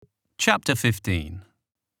Chapter 15.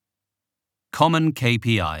 Common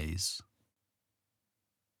KPIs.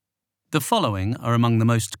 The following are among the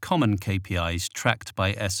most common KPIs tracked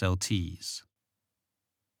by SLTs.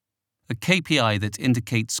 A KPI that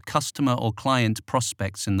indicates customer or client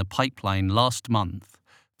prospects in the pipeline last month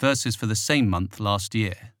versus for the same month last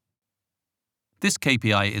year. This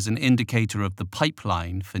KPI is an indicator of the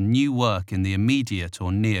pipeline for new work in the immediate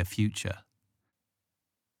or near future.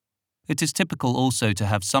 It is typical also to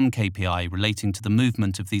have some KPI relating to the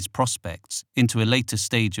movement of these prospects into a later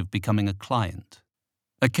stage of becoming a client.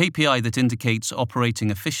 A KPI that indicates operating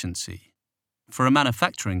efficiency. For a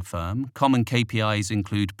manufacturing firm, common KPIs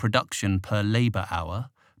include production per labor hour,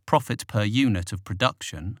 profit per unit of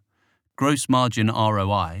production, gross margin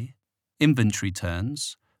ROI, inventory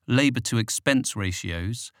turns, labor to expense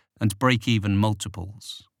ratios, and break-even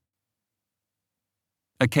multiples.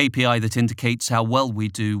 A KPI that indicates how well we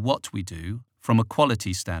do what we do from a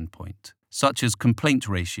quality standpoint, such as complaint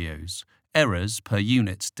ratios, errors per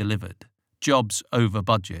unit delivered, jobs over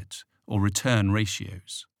budget, or return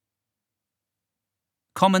ratios.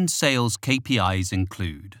 Common sales KPIs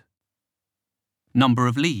include number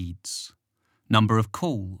of leads, number of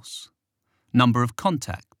calls, number of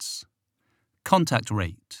contacts, contact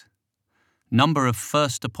rate, number of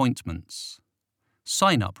first appointments,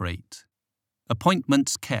 sign-up rate,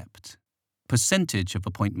 appointments kept, percentage of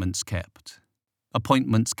appointments kept,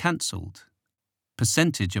 appointments cancelled,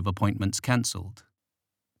 percentage of appointments cancelled,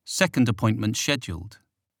 second appointment scheduled,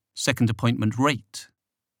 second appointment rate,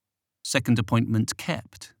 second appointment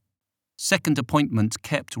kept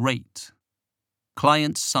rate,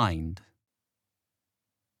 client signed.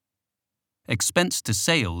 Expense to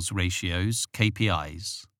sales ratios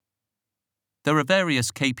KPIs. There are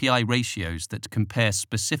various KPI ratios that compare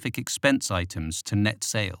specific expense items to net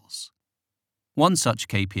sales. One such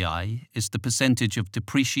KPI is the percentage of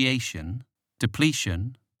depreciation,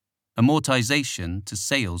 depletion, amortization to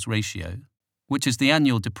sales ratio, which is the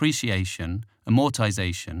annual depreciation,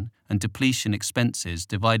 amortization, and depletion expenses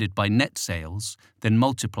divided by net sales, then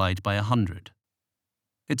multiplied by 100.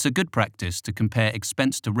 It's a good practice to compare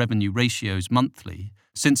expense to revenue ratios monthly,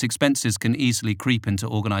 since expenses can easily creep into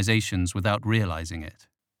organizations without realizing it.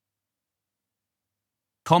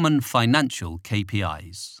 Common financial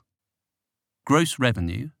KPIs. Gross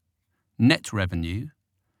revenue, net revenue,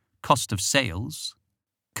 cost of sales,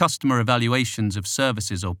 customer evaluations of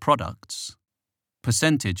services or products,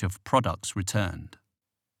 percentage of products returned.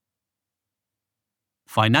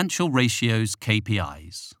 Financial ratios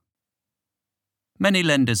KPIs. Many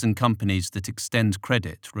lenders and companies that extend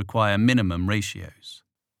credit require minimum ratios.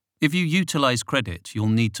 If you utilize credit, you'll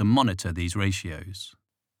need to monitor these ratios.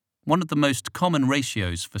 One of the most common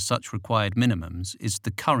ratios for such required minimums is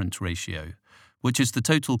the current ratio, which is the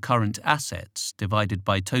total current assets divided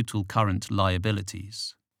by total current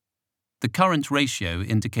liabilities. The current ratio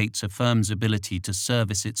indicates a firm's ability to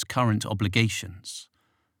service its current obligations.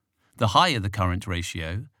 The higher the current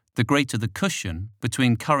ratio, the greater the cushion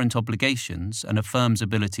between current obligations and a firm's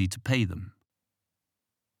ability to pay them.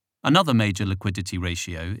 Another major liquidity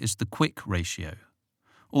ratio is the quick ratio,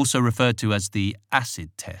 also referred to as the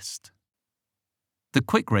acid test. The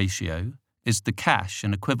quick ratio is the cash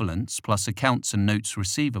and equivalents plus accounts and notes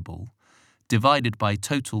receivable divided by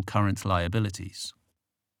total current liabilities.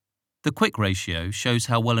 The quick ratio shows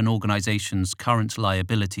how well an organization's current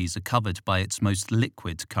liabilities are covered by its most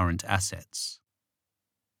liquid current assets.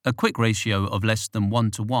 A quick ratio of less than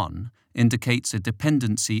 1:1 indicates a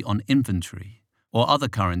dependency on inventory or other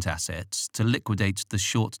current assets to liquidate the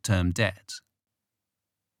short-term debt.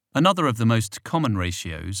 Another of the most common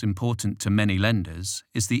ratios important to many lenders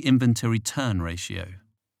is the inventory turn ratio.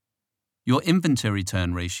 Your inventory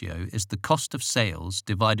turn ratio is the cost of sales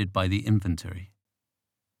divided by the inventory.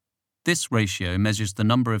 This ratio measures the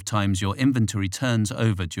number of times your inventory turns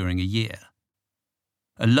over during a year.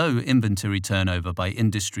 A low inventory turnover by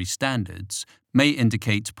industry standards may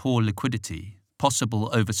indicate poor liquidity,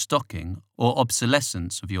 possible overstocking, or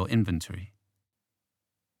obsolescence of your inventory.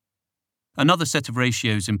 Another set of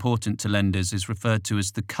ratios important to lenders is referred to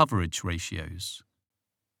as the coverage ratios.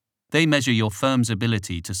 They measure your firm's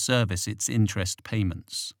ability to service its interest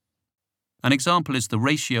payments. An example is the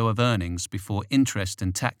ratio of earnings before interest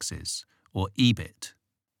and taxes, or EBIT.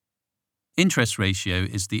 Interest ratio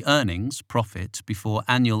is the earnings, profit, before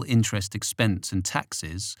annual interest expense and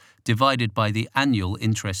taxes divided by the annual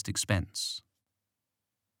interest expense.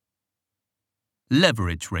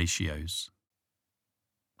 Leverage ratios.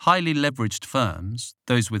 Highly leveraged firms,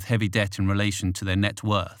 those with heavy debt in relation to their net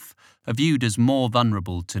worth, are viewed as more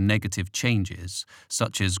vulnerable to negative changes,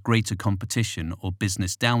 such as greater competition or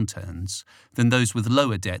business downturns, than those with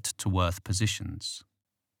lower debt-to-worth positions.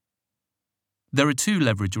 There are two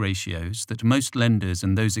leverage ratios that most lenders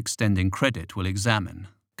and those extending credit will examine,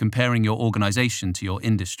 comparing your organization to your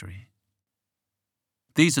industry.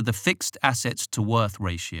 These are the fixed assets-to-worth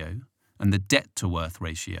ratio and the debt-to-worth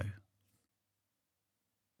ratio.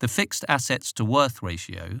 The fixed assets-to-worth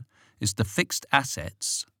ratio is the fixed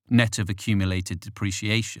assets, net of accumulated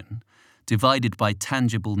depreciation, divided by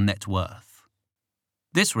tangible net worth.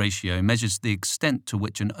 This ratio measures the extent to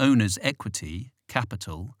which an owner's equity,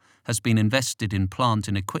 capital, has been invested in plant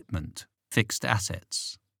and equipment, fixed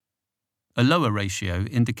assets. A lower ratio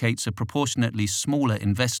indicates a proportionately smaller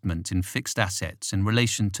investment in fixed assets in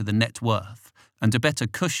relation to the net worth and a better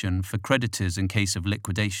cushion for creditors in case of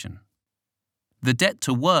liquidation. The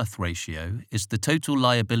debt-to-worth ratio is the total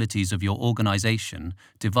liabilities of your organization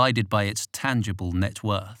divided by its tangible net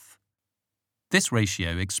worth. This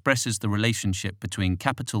ratio expresses the relationship between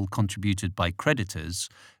capital contributed by creditors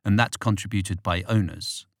and that contributed by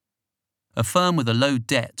owners. A firm with a low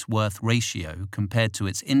debt-worth ratio compared to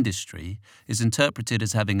its industry is interpreted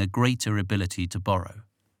as having a greater ability to borrow.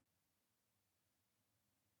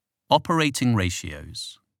 Operating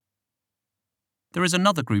ratios. There is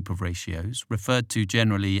another group of ratios, referred to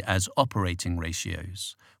generally as operating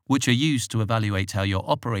ratios, which are used to evaluate how your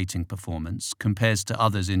operating performance compares to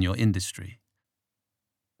others in your industry.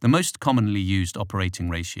 The most commonly used operating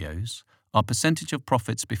ratios are percentage of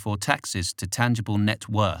profits before taxes to tangible net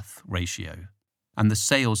worth ratio and the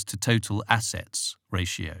sales to total assets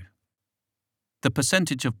ratio. The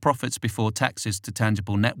percentage of profits before taxes to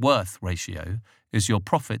tangible net worth ratio is your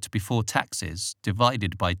profit before taxes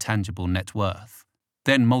divided by tangible net worth,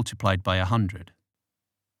 then multiplied by 100.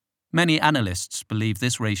 Many analysts believe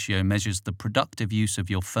this ratio measures the productive use of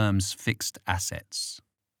your firm's fixed assets.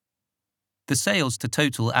 The sales to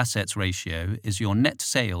total assets ratio is your net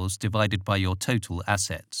sales divided by your total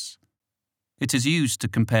assets. It is used to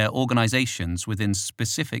compare organizations within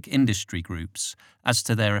specific industry groups as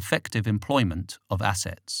to their effective employment of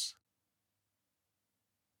assets.